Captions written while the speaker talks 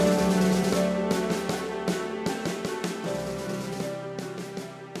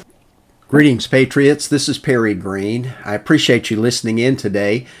Greetings, Patriots. This is Perry Green. I appreciate you listening in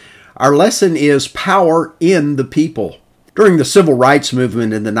today. Our lesson is Power in the People. During the Civil Rights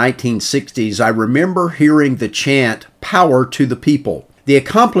Movement in the 1960s, I remember hearing the chant, Power to the People. The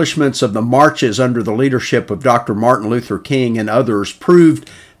accomplishments of the marches under the leadership of Dr. Martin Luther King and others proved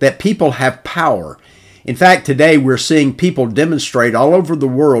that people have power. In fact, today we're seeing people demonstrate all over the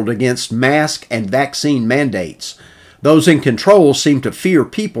world against mask and vaccine mandates. Those in control seem to fear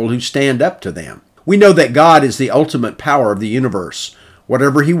people who stand up to them. We know that God is the ultimate power of the universe.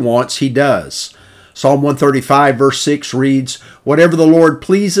 Whatever He wants, He does. Psalm 135 verse 6 reads, "Whatever the Lord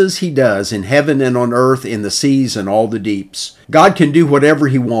pleases, He does, in heaven and on earth, in the seas and all the deeps." God can do whatever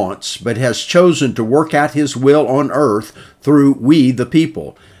He wants, but has chosen to work out His will on earth through we, the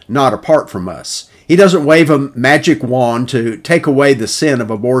people, not apart from us. He doesn't wave a magic wand to take away the sin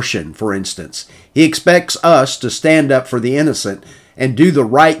of abortion, for instance. He expects us to stand up for the innocent and do the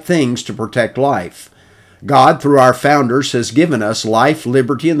right things to protect life. God, through our founders, has given us life,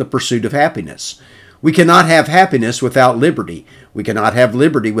 liberty, and the pursuit of happiness. We cannot have happiness without liberty. We cannot have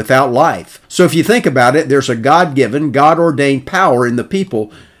liberty without life. So if you think about it, there's a God-given, God-ordained power in the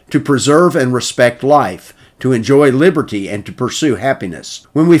people to preserve and respect life, to enjoy liberty, and to pursue happiness.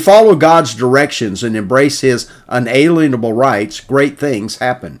 When we follow God's directions and embrace His unalienable rights, great things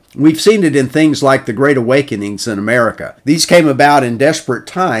happen. We've seen it in things like the Great Awakenings in America. These came about in desperate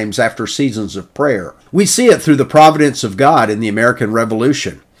times after seasons of prayer. We see it through the providence of God in the American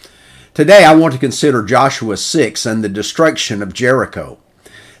Revolution. Today I want to consider Joshua 6 and the destruction of Jericho.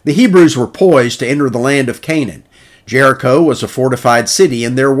 The Hebrews were poised to enter the land of Canaan. Jericho was a fortified city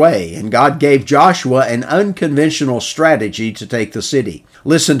in their way, and God gave Joshua an unconventional strategy to take the city.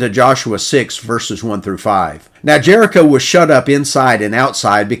 Listen to Joshua 6, verses 1 through 5. Now Jericho was shut up inside and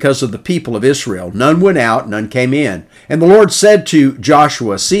outside because of the people of Israel. None went out, none came in. And the Lord said to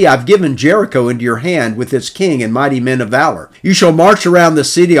Joshua, "See, I've given Jericho into your hand with its king and mighty men of valor. You shall march around the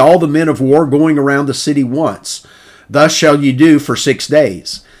city, all the men of war going around the city once. Thus shall you do for 6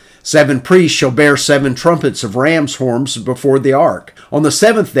 days. 7 priests shall bear 7 trumpets of ram's horns before the ark. On the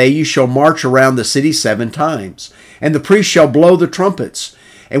 7th day you shall march around the city 7 times, and the priests shall blow the trumpets.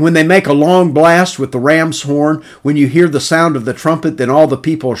 And when they make a long blast with the ram's horn, when you hear the sound of the trumpet, then all the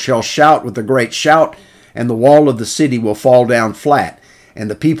people shall shout with a great shout, and the wall of the city will fall down flat,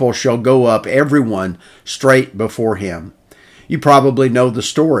 and the people shall go up every one straight before him." You probably know the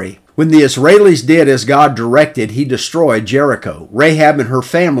story. When the Israelis did as God directed, He destroyed Jericho. Rahab and her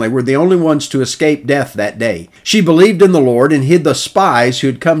family were the only ones to escape death that day. She believed in the Lord and hid the spies who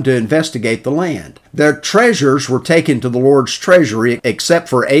had come to investigate the land. Their treasures were taken to the Lord's treasury, except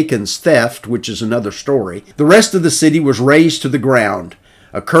for Achan's theft, which is another story. The rest of the city was razed to the ground.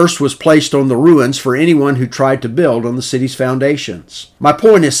 A curse was placed on the ruins for anyone who tried to build on the city's foundations. My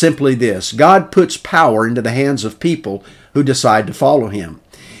point is simply this: God puts power into the hands of people who decide to follow Him.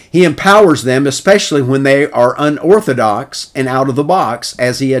 He empowers them, especially when they are unorthodox and out of the box,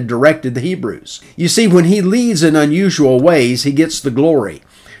 as He had directed the Hebrews. You see, when He leads in unusual ways, He gets the glory,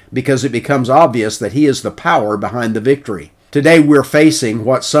 because it becomes obvious that He is the power behind the victory. Today we're facing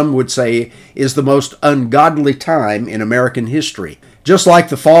what some would say is the most ungodly time in American history. Just like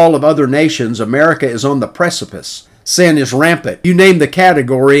the fall of other nations, America is on the precipice. Sin is rampant. You name the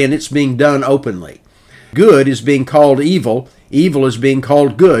category and it's being done openly. Good is being called evil. Evil is being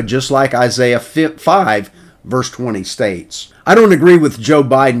called good, just like Isaiah 5, verse 20 states. I don't agree with Joe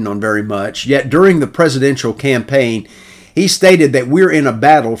Biden on very much, yet during the presidential campaign, he stated that we're in a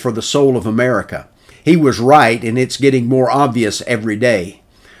battle for the soul of America. He was right, and it's getting more obvious every day.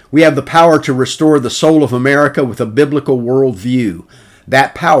 We have the power to restore the soul of America with a biblical worldview.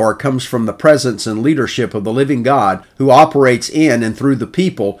 That power comes from the presence and leadership of the living God who operates in and through the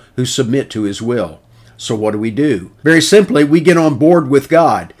people who submit to His will. So what do? Very simply, we get on board with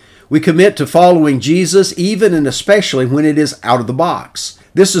God. We commit to following Jesus even and especially when it is out of the box.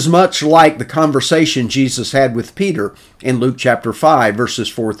 This is much like the conversation Jesus had with Peter in Luke chapter 5, verses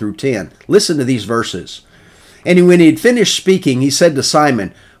 4 through 10. Listen to these verses. "And when he had finished speaking, He said to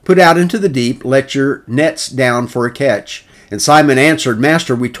Simon, 'Put out into the deep, let your nets down for a catch.' And Simon answered,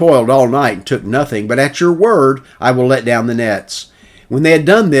 'Master, we toiled all night and took nothing, but at your word I will let down the nets.' When they had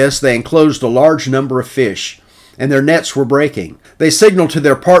done this, they enclosed a large number of fish, and their nets were breaking. They signaled to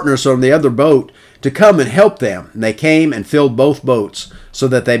their partners on the other boat to come and help them, and they came and filled both boats, so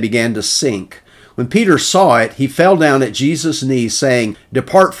that they began to sink. When Peter saw it, he fell down at Jesus' knees, saying,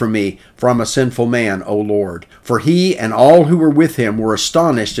 'Depart from me, for I am a sinful man, O Lord.' For he and all who were with him were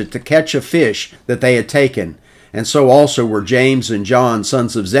astonished at the catch of fish that they had taken. And so also were James and John,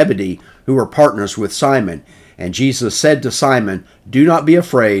 sons of Zebedee, who were partners with Simon. And Jesus said to Simon, 'Do not be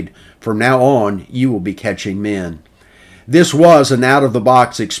afraid. From now on, you will be catching men. This was an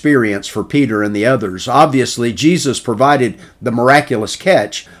out-of-the-box experience for Peter and the others. Obviously, Jesus provided the miraculous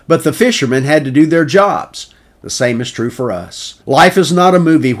catch, but the fishermen had to do their jobs. The same is true for us. Life is not a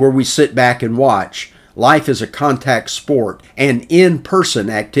movie where we sit back and watch. Life is a contact sport, an in-person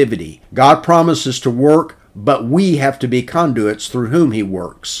activity. God promises to work, but we have to be conduits through whom He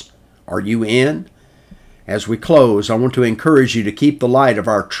works. Are you in? As we close, I want to encourage you to keep the light of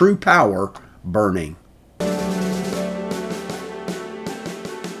our true power burning.